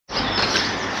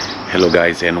Hello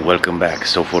guys and welcome back.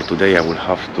 So for today I will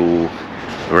have to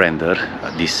render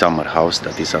this summer house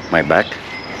that is at my back,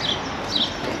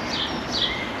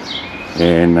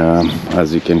 and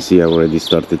as you can see I already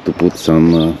started to put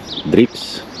some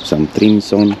drips, some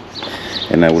trims on,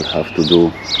 and I will have to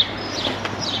do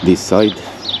this side,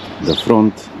 the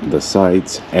front, the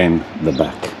sides and the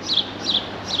back.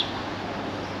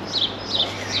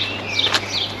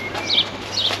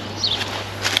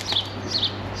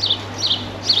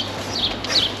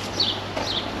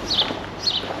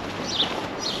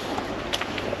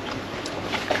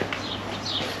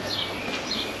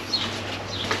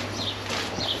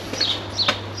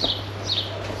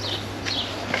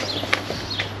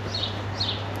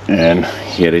 And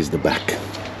here is the back.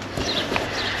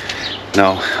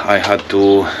 Now I had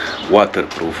to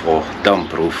waterproof or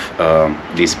damp-proof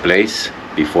this place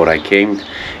before I came,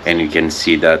 and you can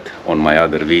see that on my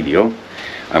other video.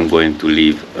 I'm going to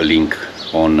leave a link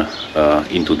on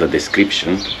into the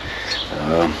description,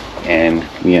 and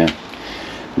yeah,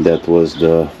 that was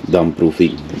the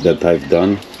damp-proofing that I've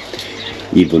done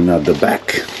even at the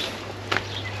back.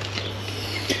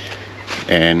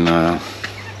 And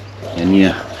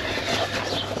yeah,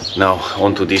 now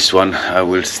onto this one. I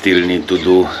will still need to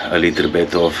do a little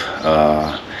bit of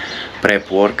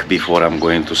prep work before I'm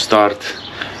going to start,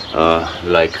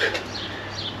 like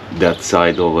that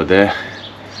side over there.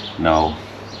 Now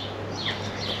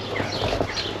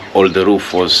all the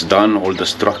roof was done, all the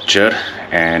structure,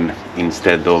 and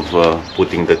instead of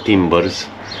putting the timbers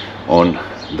on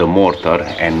the mortar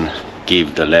and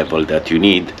give the level that you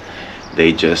need,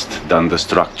 they just done the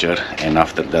structure, and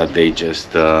after that they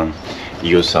just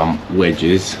use some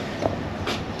wedges.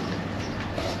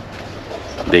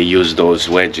 They use those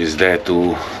wedges there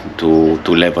to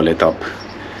level it up.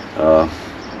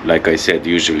 Like I said,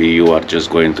 usually you are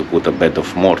just going to put a bed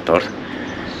of mortar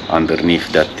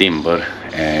underneath that timber,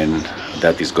 and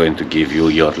that is going to give you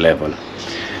your level.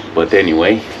 But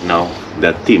anyway, now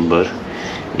that timber,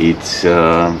 it's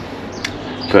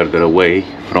further away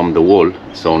from the wall,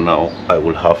 so now I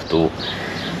will have to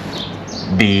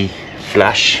be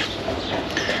flush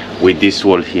with this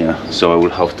wall here, so I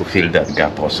will have to fill that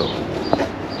gap also.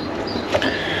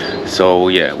 So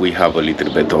yeah, we have a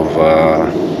little bit of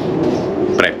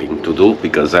prepping to do,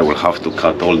 because I will have to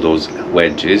cut all those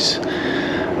wedges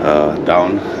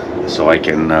down so I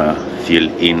can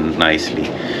fill in nicely.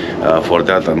 For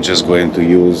that I'm just going to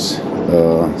use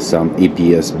some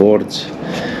EPS boards,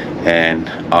 and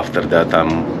after that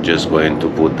I'm just going to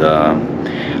put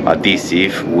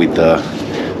adhesive with the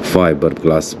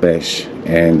fiberglass mesh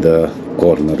and the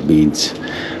corner beads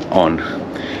on.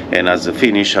 And as a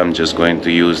finish I'm just going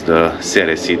to use the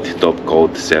Ceresit top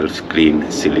coat self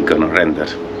clean silicone render.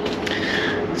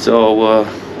 So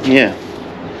yeah,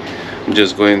 I'm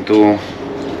just going to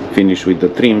finish with the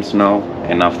trims now,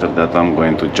 and after that I'm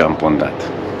going to jump on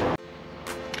that.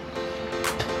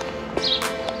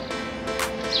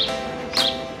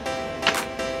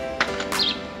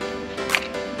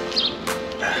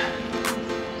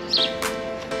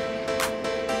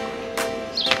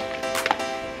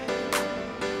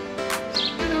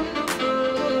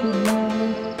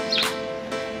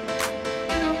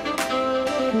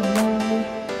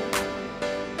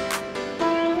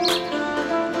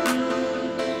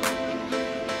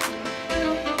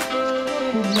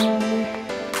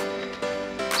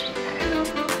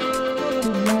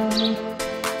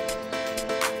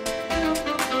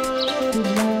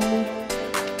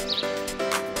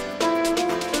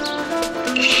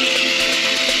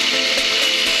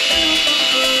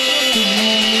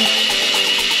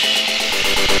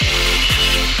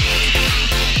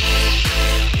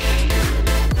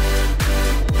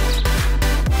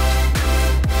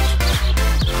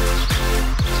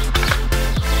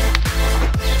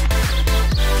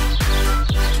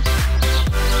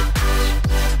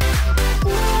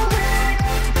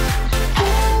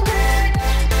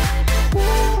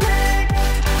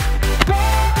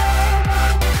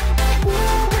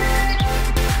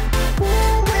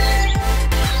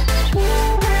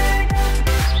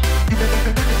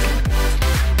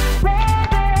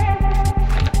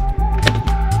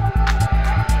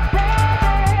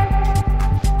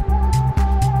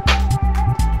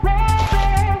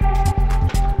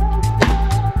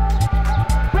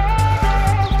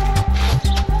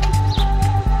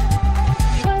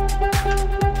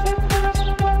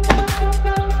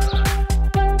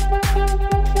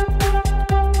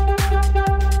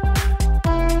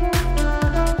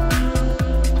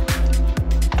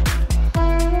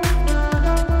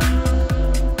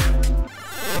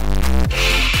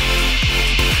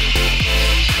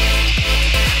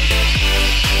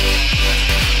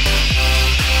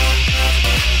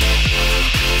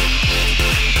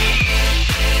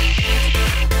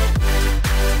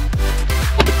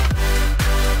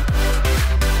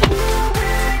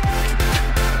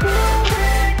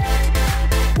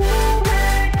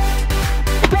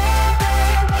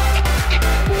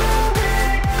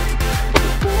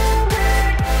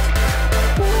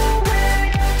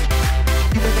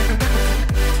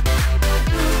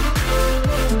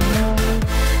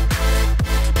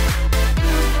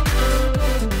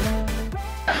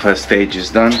 first stage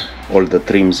is done. All the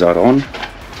trims are on,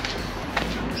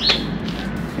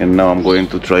 and now I'm going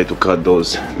to try to cut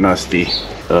those nasty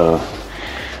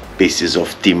pieces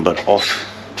of timber off,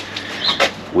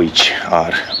 which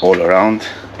are all around.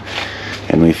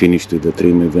 And we finished with the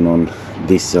trim even on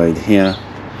this side here.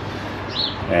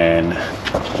 And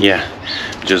yeah,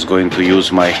 just going to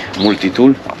use my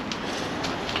multi-tool,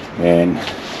 and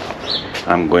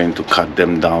I'm going to cut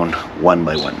them down one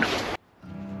by one.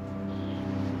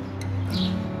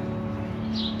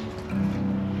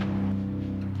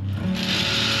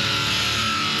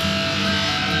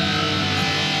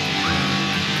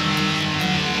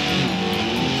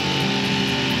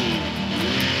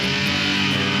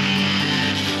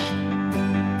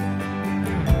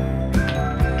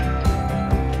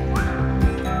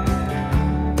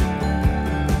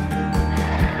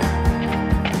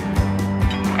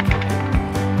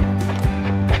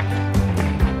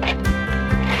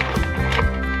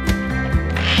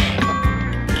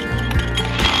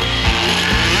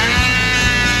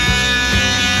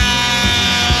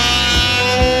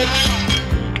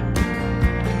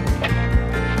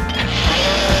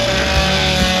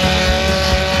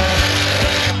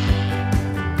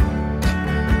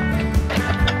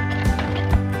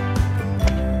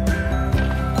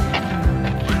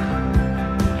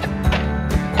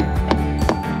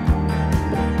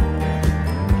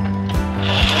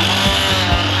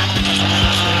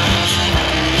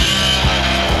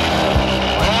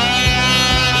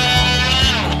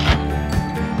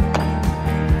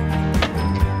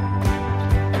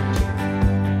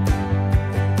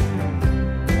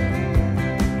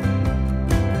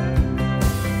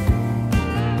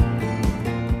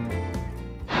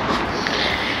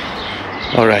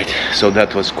 Alright, so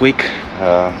that was quick.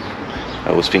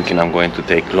 I was thinking I'm going to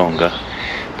take longer,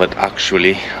 but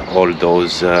actually all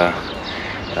those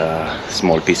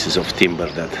small pieces of timber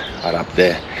that are up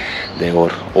there, they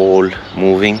were all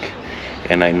moving,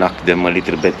 and I knocked them a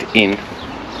little bit in.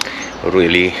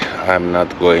 Really, I'm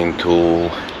not going to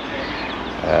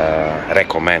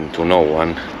recommend to no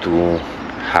one to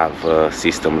have a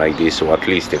system like this, or at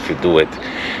least if you do it,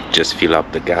 just fill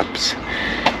up the gaps,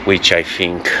 which I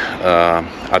think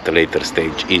at a later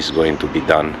stage is going to be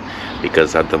done,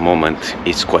 because at the moment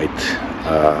it's quite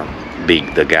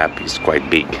big. The gap is quite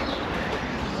big.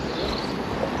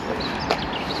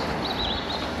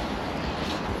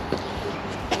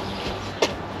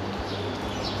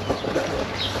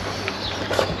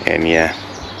 And yeah,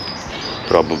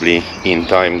 probably in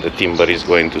time the timber is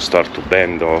going to start to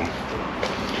bend, or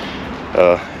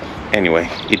anyway,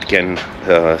 it can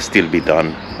still be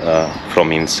done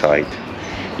from inside.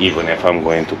 Even if I'm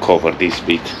going to cover this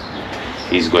bit,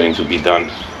 it's going to be done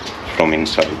from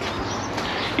inside.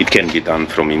 It can be done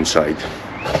from inside.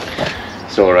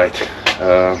 So alright,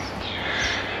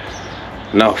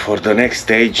 now for the next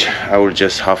stage I will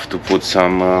just have to put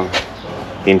some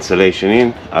insulation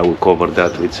in. I will cover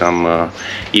that with some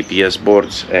EPS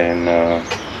boards, and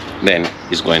then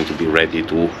it's going to be ready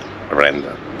to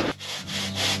render.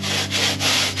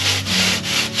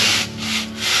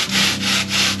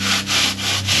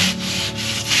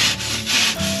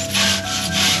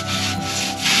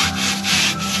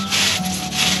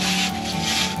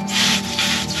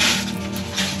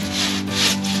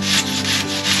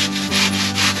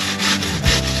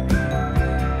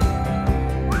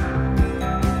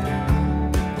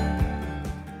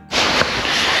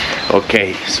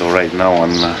 Okay, so right now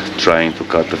I'm trying to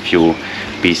cut a few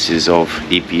pieces of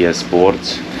EPS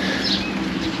boards,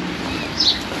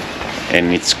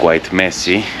 and it's quite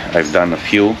messy. I've done a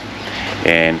few,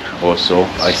 and also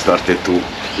I started to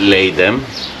lay them,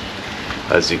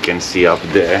 as you can see up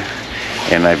there,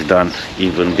 and I've done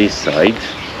even this side.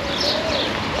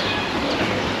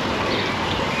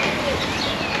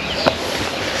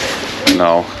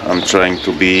 Now I'm trying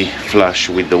to be flush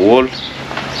with the wall,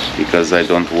 because I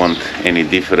don't want any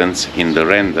difference in the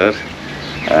render,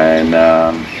 and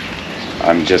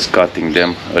I'm just cutting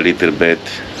them a little bit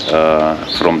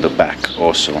from the back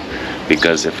also,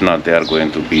 because if not they are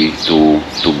going to be too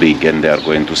big and they are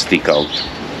going to stick out.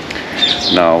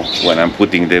 Now when I'm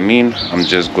putting them in, I'm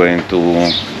just going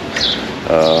to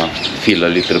fill a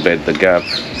little bit the gap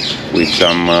with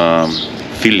some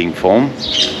filling foam,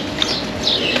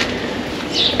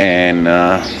 and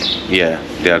yeah,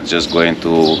 they are just going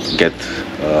to get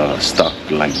stuck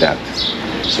like that.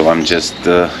 So I'm just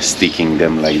sticking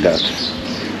them like that.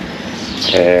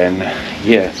 And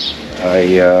yeah,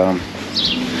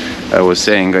 I was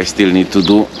saying I still need to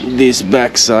do this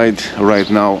back side. Right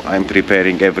now I'm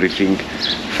preparing everything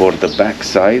for the back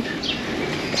side,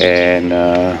 and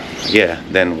yeah,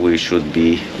 then we should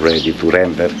be ready to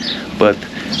render. But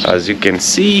as you can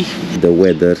see, the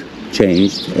weather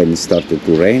changed and started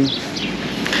to rain,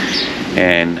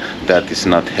 and that is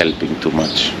not helping too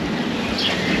much.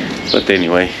 But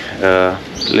anyway,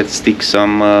 let's stick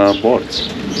some boards.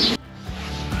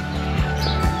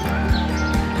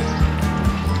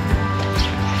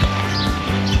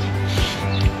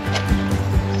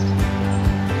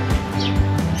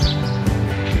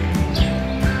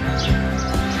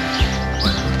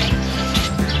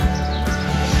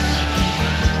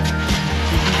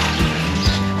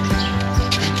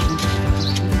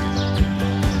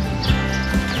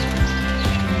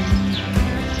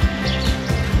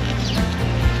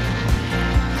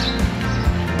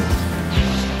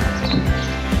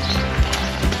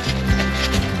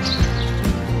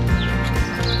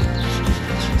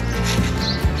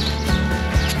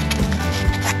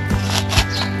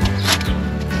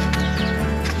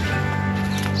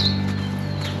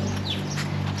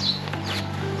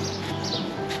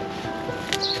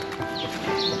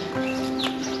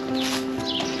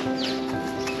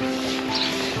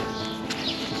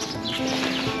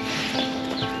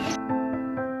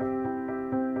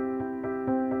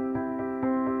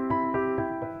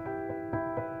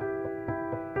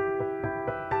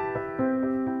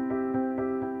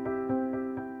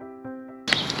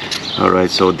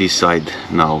 Alright, so this side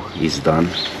now is done.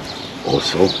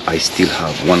 Also, I still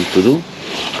have one to do.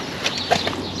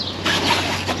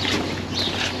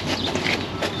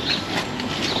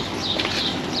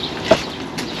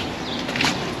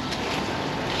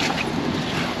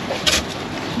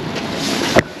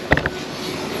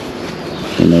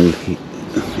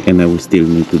 And I will still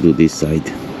need to do this side.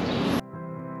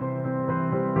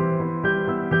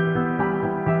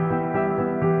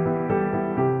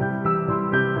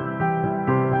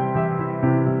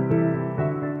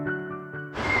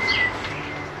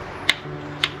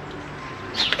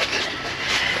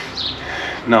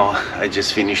 Now I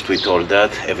just finished with all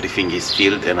that, everything is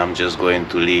filled, and I'm just going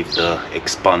to leave the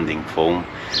expanding foam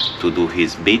to do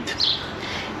his bit,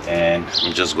 and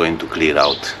I'm just going to clear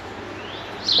out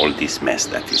all this mess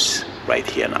that is right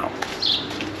here now.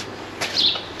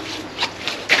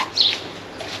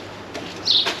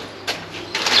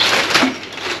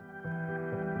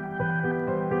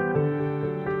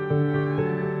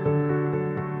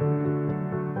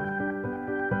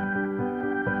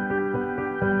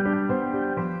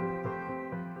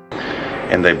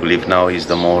 And I believe now is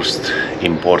the most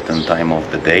important time of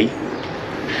the day,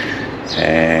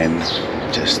 and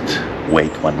just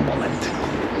wait one moment.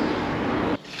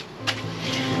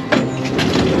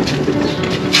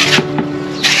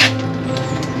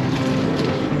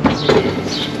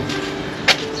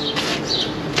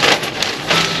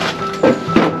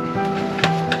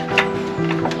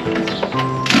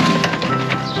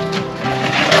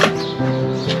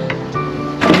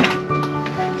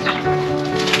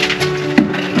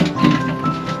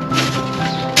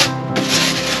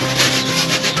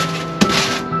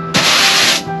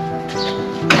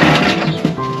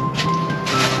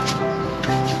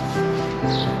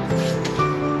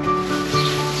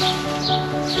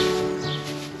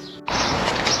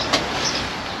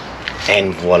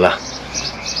 And voila,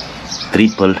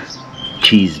 triple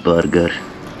cheeseburger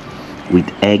with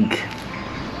egg,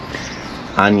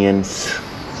 onions,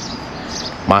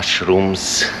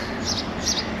 mushrooms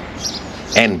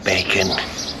and bacon.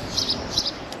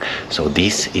 So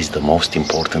this is the most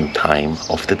important time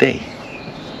of the day.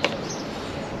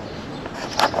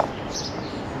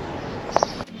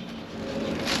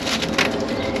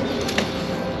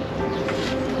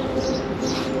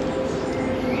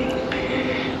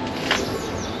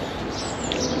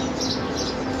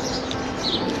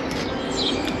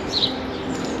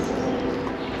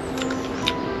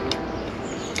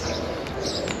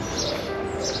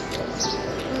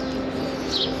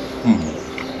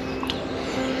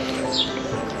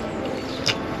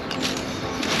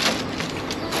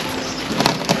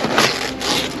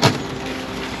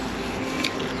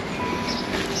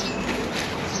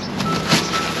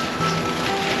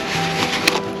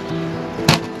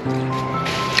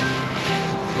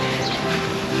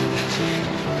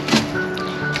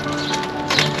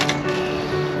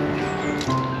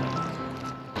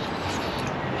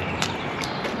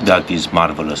 That is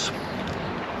marvelous.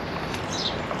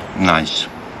 Nice.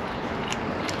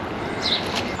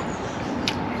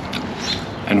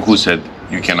 And who said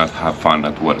you cannot have fun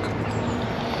at work?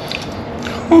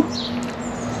 Whew.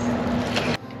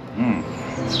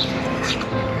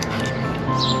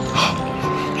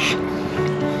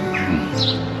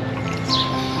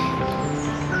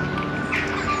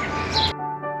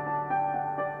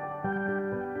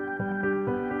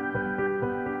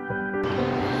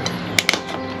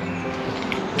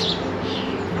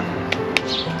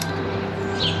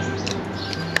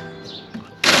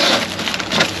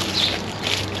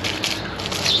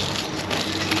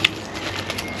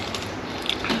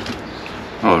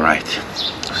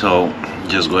 So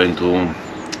just going to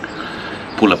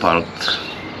pull apart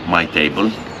my table.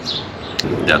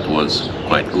 That was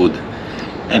quite good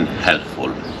and helpful.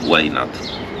 Why not?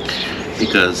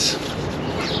 Because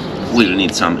we'll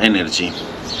need some energy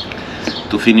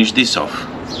to finish this off.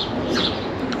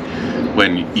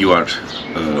 When you are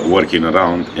working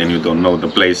around and you don't know the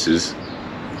places,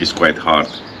 it's quite hard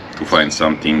to find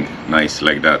something nice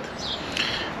like that.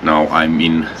 Now I'm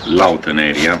in Loughton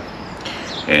area,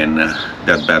 and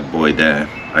that bad boy there,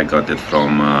 I got it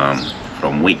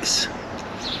from Wix.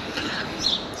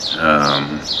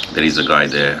 There is a guy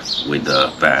there with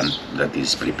a van that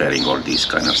is preparing all this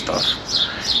kind of stuff,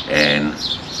 and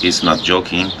he's not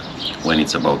joking when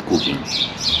it's about cooking.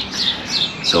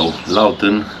 So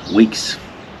Loughton, Wix,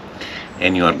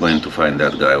 and you are going to find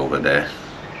that guy over there,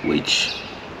 which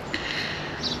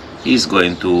is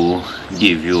going to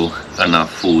give you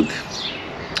enough food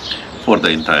for the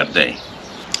entire day.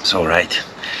 So right,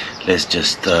 let's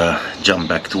just jump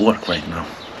back to work right now.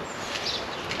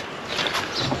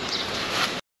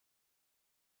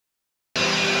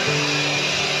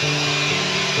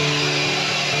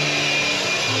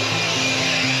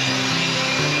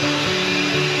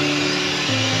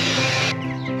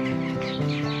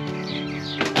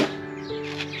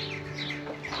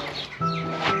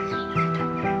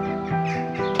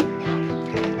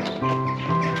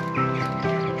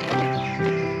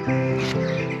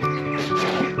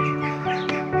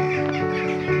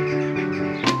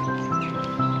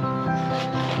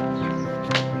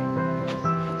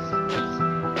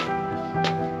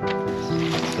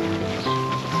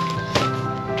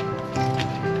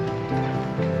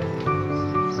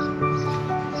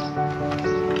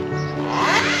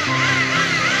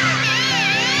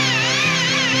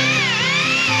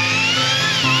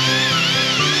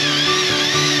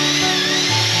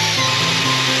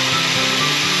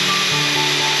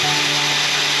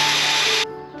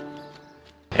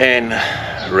 And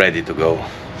ready to go.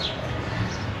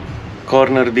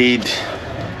 Corner bead,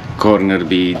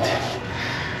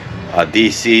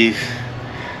 adhesive,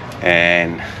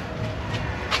 and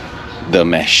the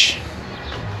mesh.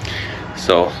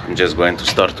 So I'm just going to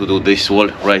start to do this wall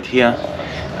right here.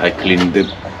 I cleaned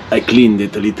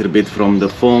it a little bit from the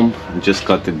foam, just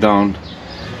cut it down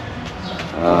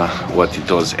what it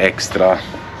was extra,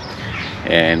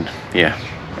 and yeah,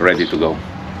 ready to go.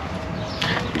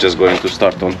 Just going to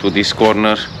start onto this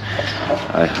corner.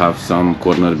 I have some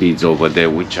corner beads over there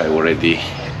which I already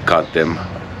cut them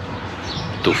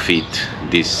to fit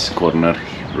this corner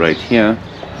right here,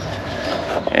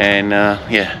 and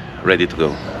yeah, ready to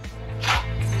go.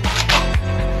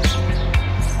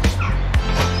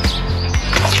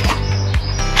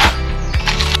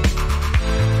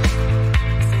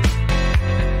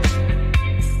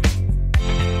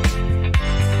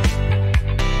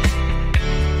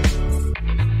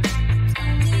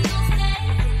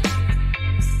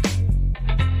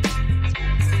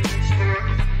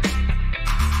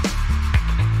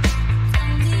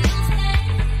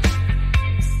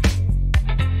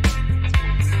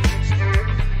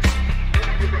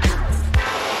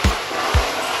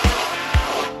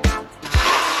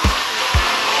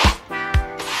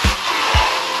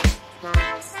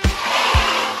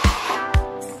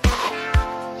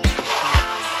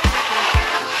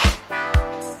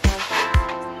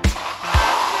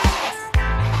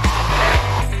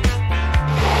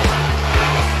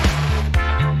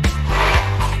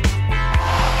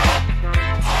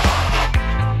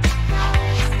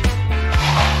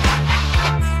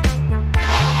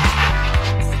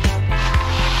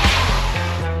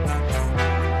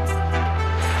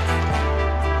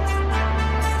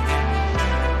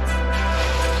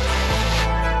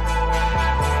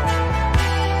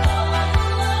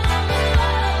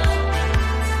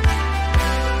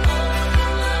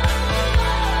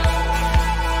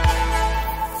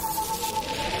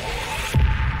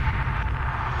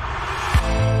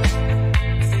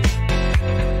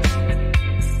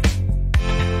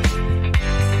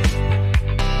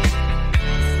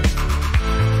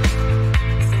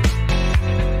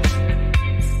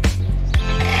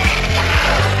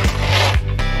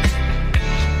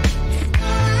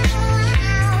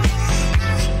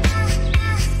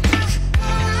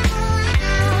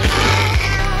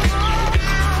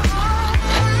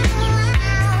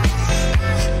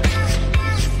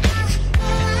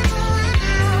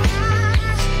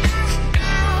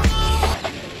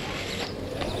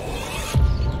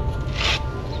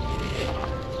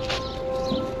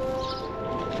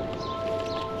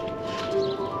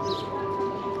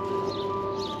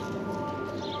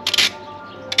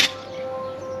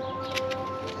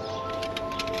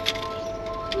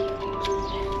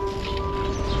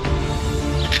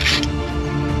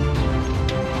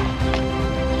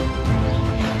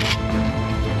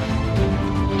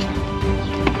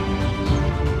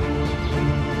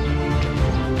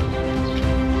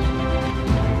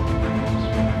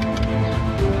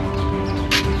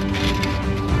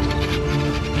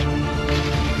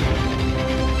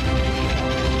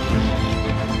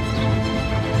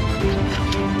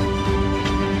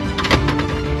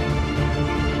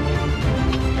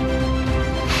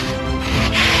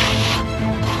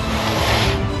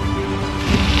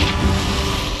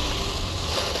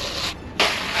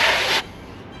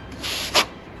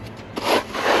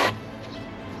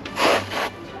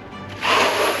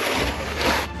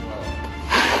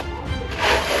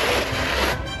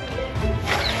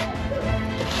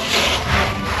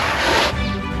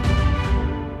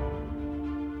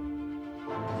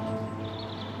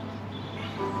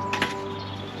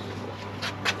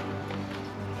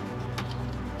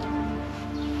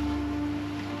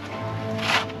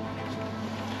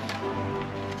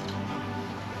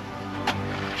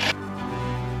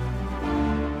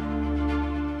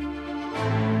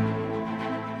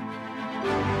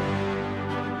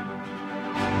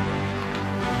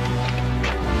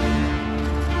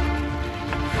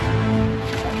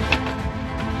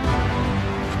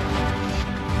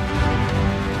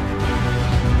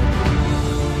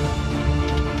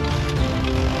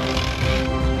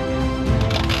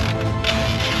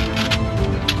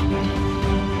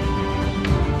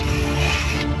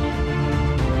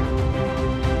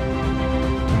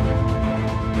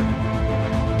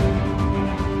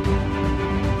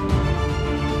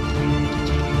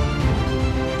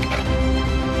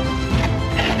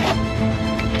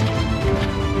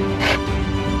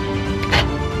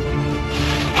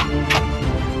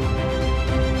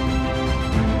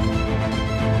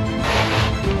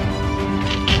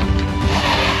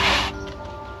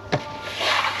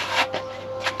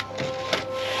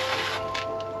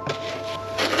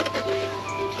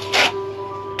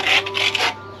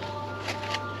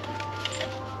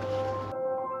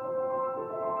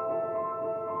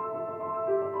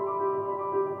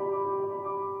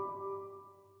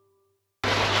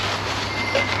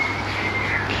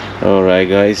 Alright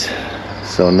guys,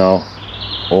 so now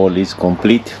all is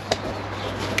complete.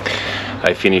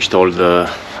 I finished all the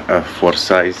four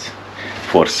sides,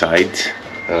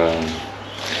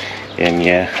 and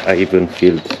yeah, I even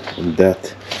filled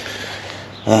that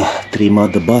trim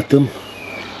at the bottom,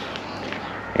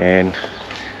 and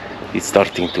it's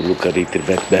starting to look a little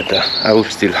bit better. I will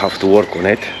still have to work on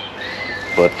it,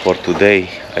 but for today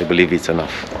I believe it's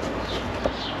enough.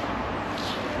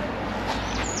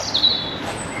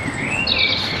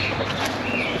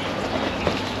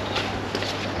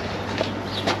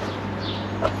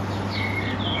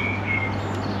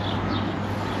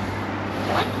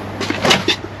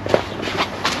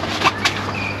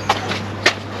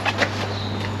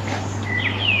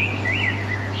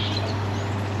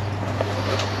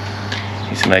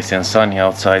 It's nice and sunny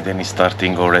outside and it's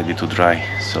starting already to dry,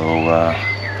 so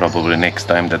probably next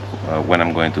time that when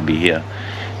I'm going to be here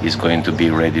is going to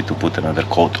be ready to put another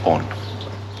coat on.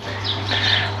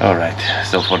 Alright,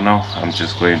 so for now I'm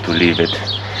just going to leave it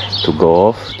to go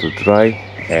off to dry,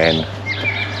 and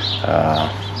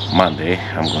Monday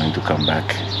I'm going to come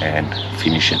back and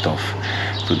finish it off.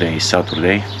 Today is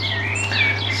Saturday,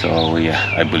 so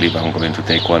yeah, I believe I'm going to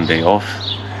take one day off,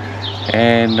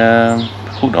 and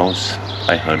who knows,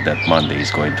 I heard that Monday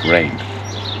is going to rain.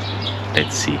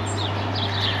 Let's see.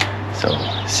 So,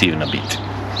 see you in a bit.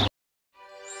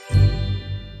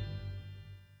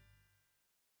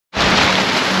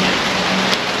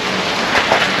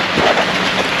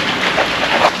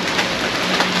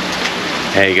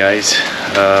 Hey guys,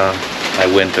 I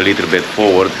went a little bit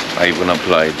forward. I even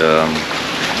applied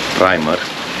primer,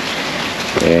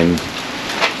 and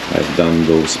I've done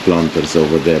those planters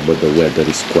over there, but the weather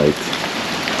is quite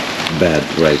bad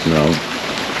right now,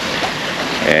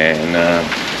 and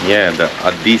yeah, the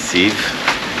adhesive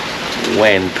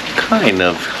went kind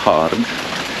of hard,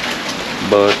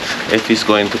 but if it's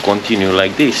going to continue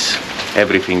like this,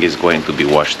 everything is going to be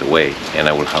washed away and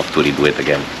I will have to redo it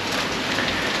again.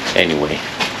 Anyway,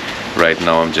 right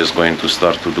now I'm just going to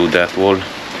start to do that wall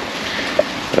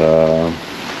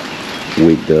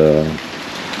with the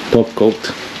top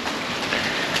coat,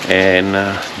 and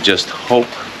just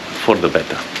hope for the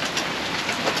better.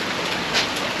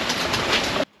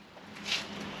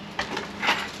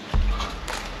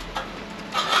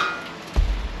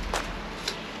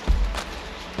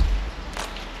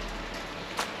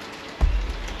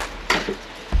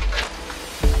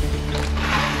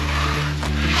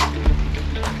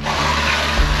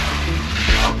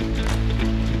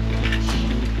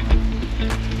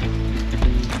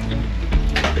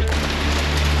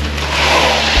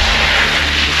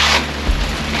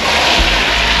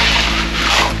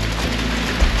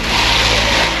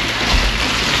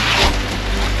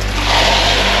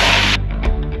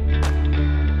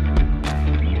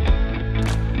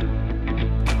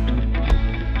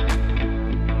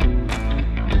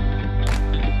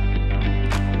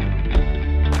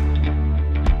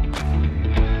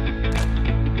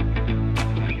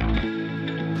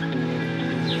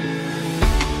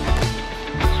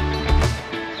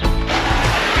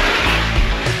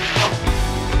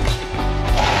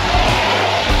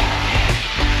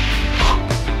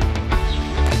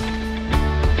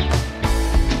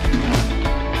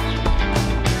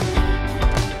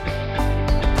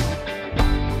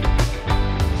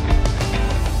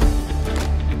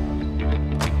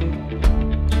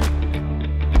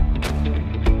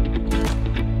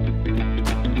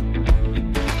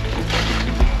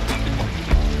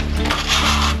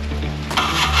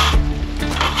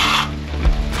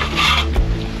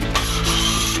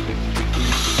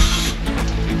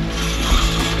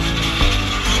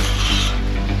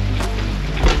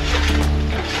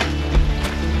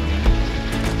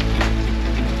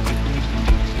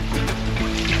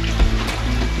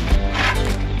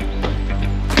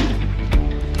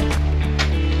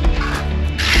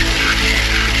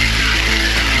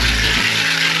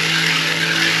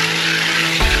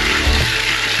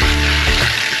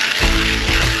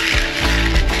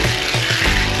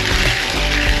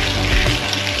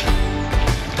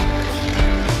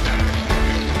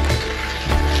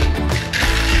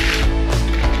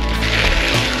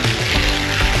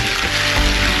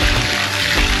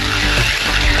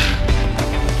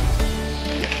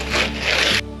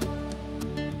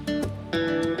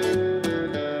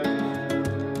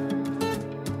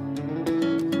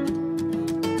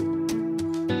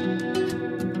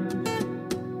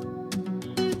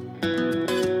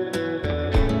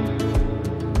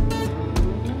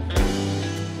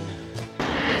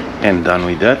 And done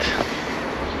with that.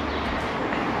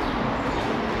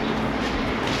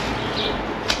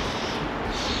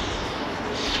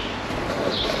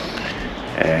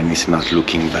 and it's not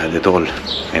looking bad at all.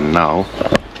 And now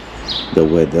the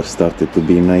weather started to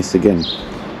be nice again,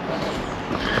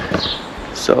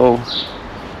 so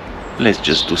let's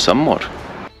just do some more.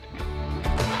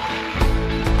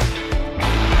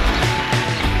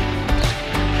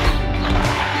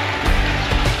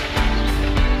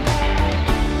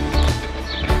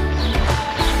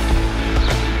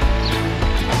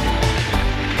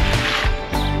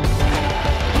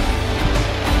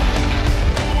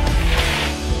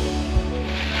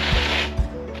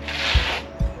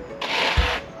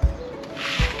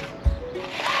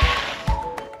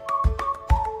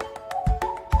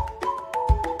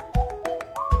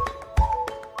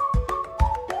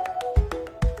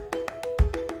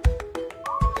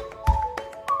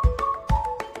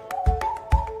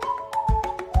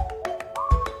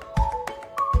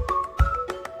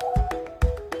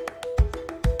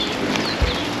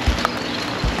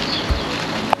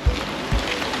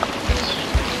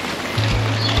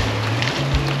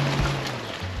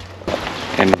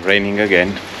 And raining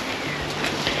again.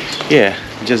 Yeah,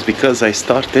 just because I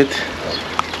started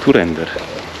to render,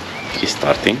 it's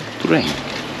starting to rain.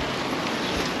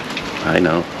 I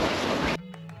know.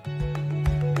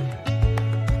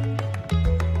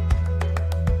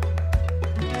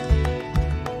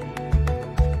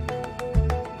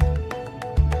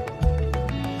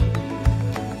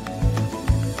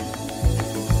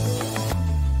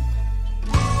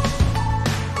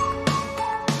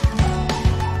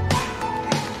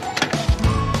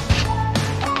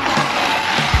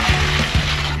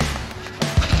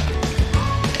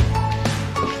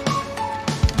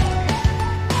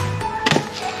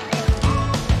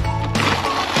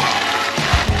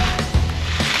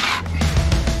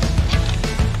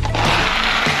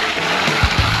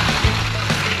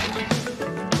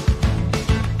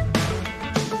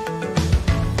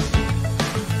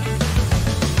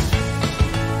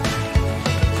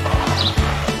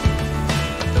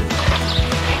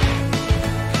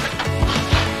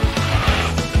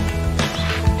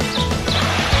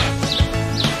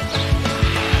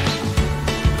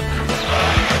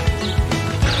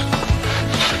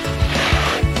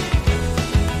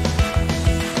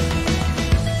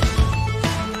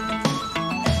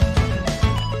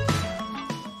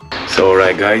 So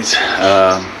alright guys,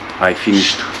 I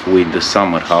finished with the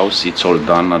summer house. It's all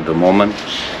done at the moment.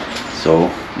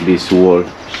 So this wall,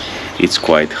 it's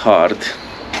quite hard.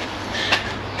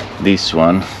 This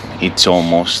one, it's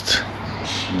almost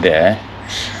there.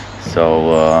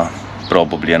 So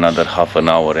probably another half an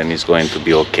hour and it's going to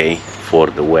be okay for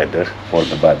the weather, for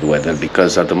the bad weather,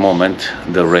 because at the moment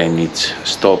the rain is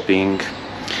stopping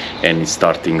and it's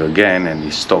starting again, and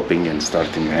it's stopping and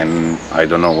starting, and I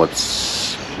don't know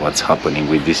what's happening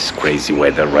with this crazy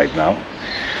weather right now,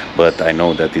 but I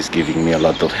know that it's giving me a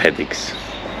lot of headaches.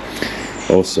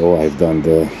 Also, I've done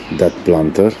that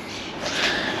planter,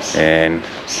 and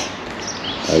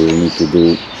I will need to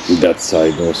do that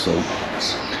side also,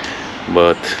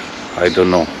 but I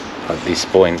don't know at this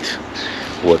point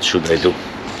what should I do.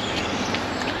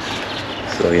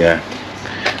 So yeah,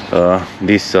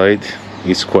 this side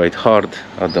is quite hard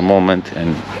at the moment,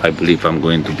 and I believe I'm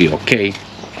going to be okay.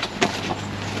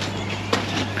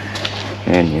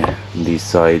 And yeah, this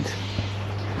side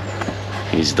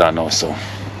is done also.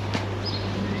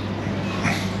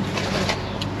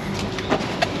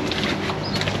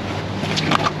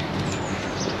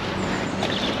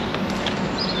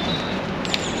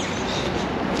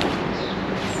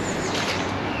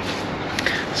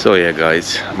 So yeah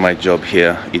guys, my job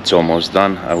here, it's almost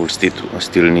done. I will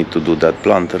still need to do that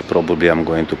planter. Probably I'm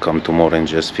going to come tomorrow and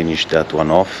just finish that one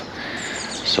off,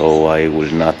 so I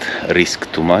will not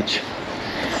risk too much.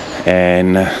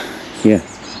 And yeah,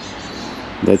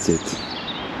 that's it.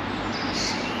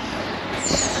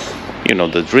 You know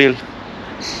the drill.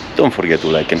 Don't forget to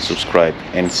like and subscribe,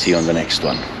 and see you on the next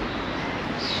one.